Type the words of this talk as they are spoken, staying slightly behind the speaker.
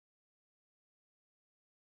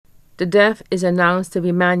The death is announced of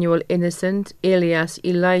Emmanuel Innocent, alias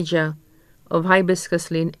Elijah, of Hibiscus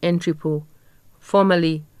Lane, Entrepot,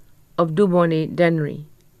 formerly of Dubonnet, Dennery.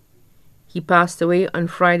 He passed away on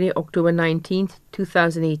Friday, October 19,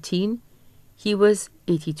 2018. He was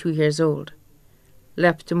 82 years old.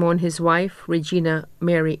 Left to mourn his wife, Regina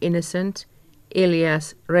Mary Innocent,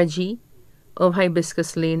 alias Reggie, of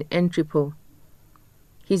Hibiscus Lane, Entrepot.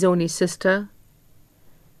 His only sister,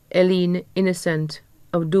 Eileen Innocent,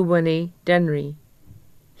 of Dubonnet, Dennery.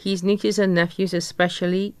 His nieces and nephews,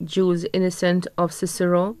 especially Jules Innocent of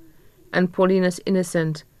Cicero and Paulinus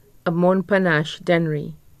Innocent of Montparnasse,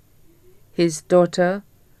 Dennery. His daughter,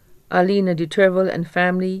 Alina de Turville and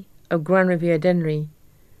family of Grand Riviere, Dennery.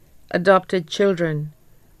 Adopted children,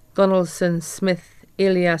 Donaldson Smith,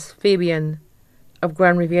 alias Fabian, of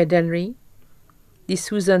Grand Riviere, Dennery. De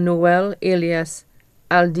Souza Noel, alias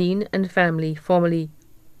Aldine and family, formerly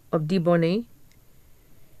of Dubonnet,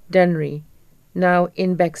 Dennery, now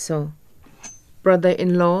in Bexon.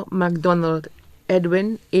 Brother-in-law MacDonald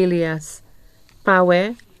Edwin, alias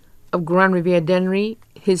Power, of Grand Riviere, Dennery.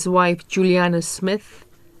 His wife Juliana Smith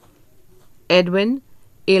Edwin,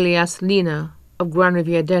 alias Lena, of Grand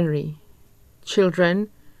Riviere, Dennery. Children,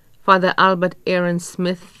 Father Albert Aaron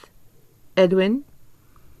Smith Edwin,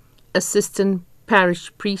 Assistant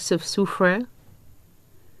Parish Priest of Soufrière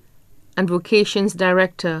and Vocations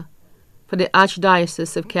Director for the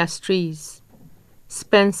Archdiocese of Castries.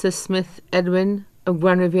 Spencer Smith Edwin, of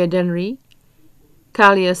Grand Riviere, Dennery.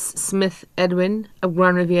 Callius Smith Edwin, of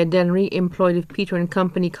Grand Riviere, Dennery, employed of Peter and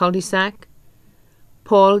Company, Cul-de-Sac.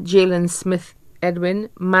 Paul Jalen Smith Edwin,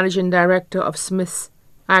 Managing Director of Smith's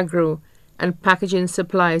Agro and Packaging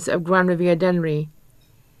Supplies of Grand Riviere, Dennery.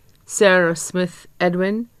 Sarah Smith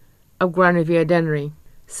Edwin, of Grand Riviere, Dennery.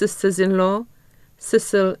 Sisters-in-law,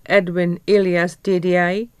 Cecil Edwin alias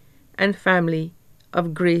Dédéaï and family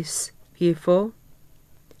of Grace Pierrefort.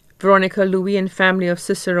 Veronica Louis and family of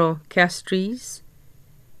Cicero, Castries.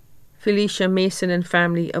 Felicia Mason and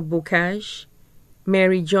family of Bocage.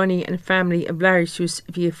 Mary Johnny and family of Laricious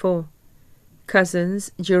Villefort.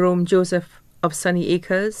 Cousins Jerome Joseph of Sunny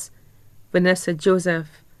Acres, Vanessa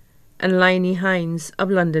Joseph, and Liney Hines of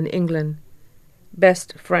London, England.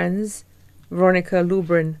 Best friends Veronica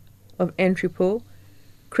Lubrin of Entrepot,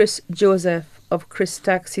 Chris Joseph of Chris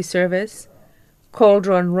Taxi Service,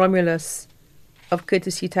 Cauldron Romulus of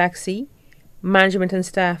Courtesy Taxi, management and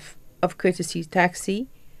staff of Courtesy Taxi,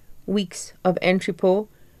 Weeks of Entrepot,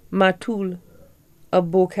 Matul of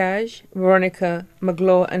Bocage, Veronica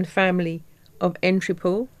Magloire and family of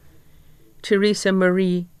Entrepot, Teresa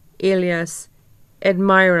Marie alias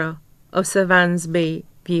Edmira of Savans Bay,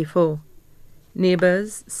 Villefort.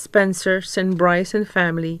 Neighbors Spencer St. Bryce and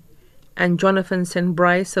family, and Jonathan St.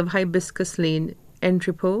 Bryce of Hibiscus Lane,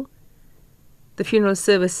 Entrepot. The funeral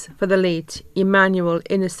service for the late Emmanuel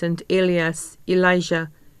Innocent alias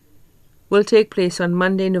Elijah will take place on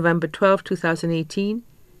Monday, November 12, 2018,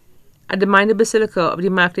 at the Minor Basilica of the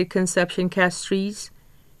Immaculate Conception, Castries,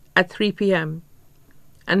 at 3 p.m.,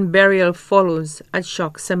 and burial follows at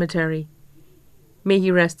Choc Cemetery. May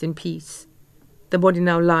he rest in peace. The body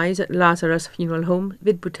now lies at Lazarus Funeral Home,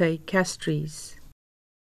 Vidbouteille, Castries.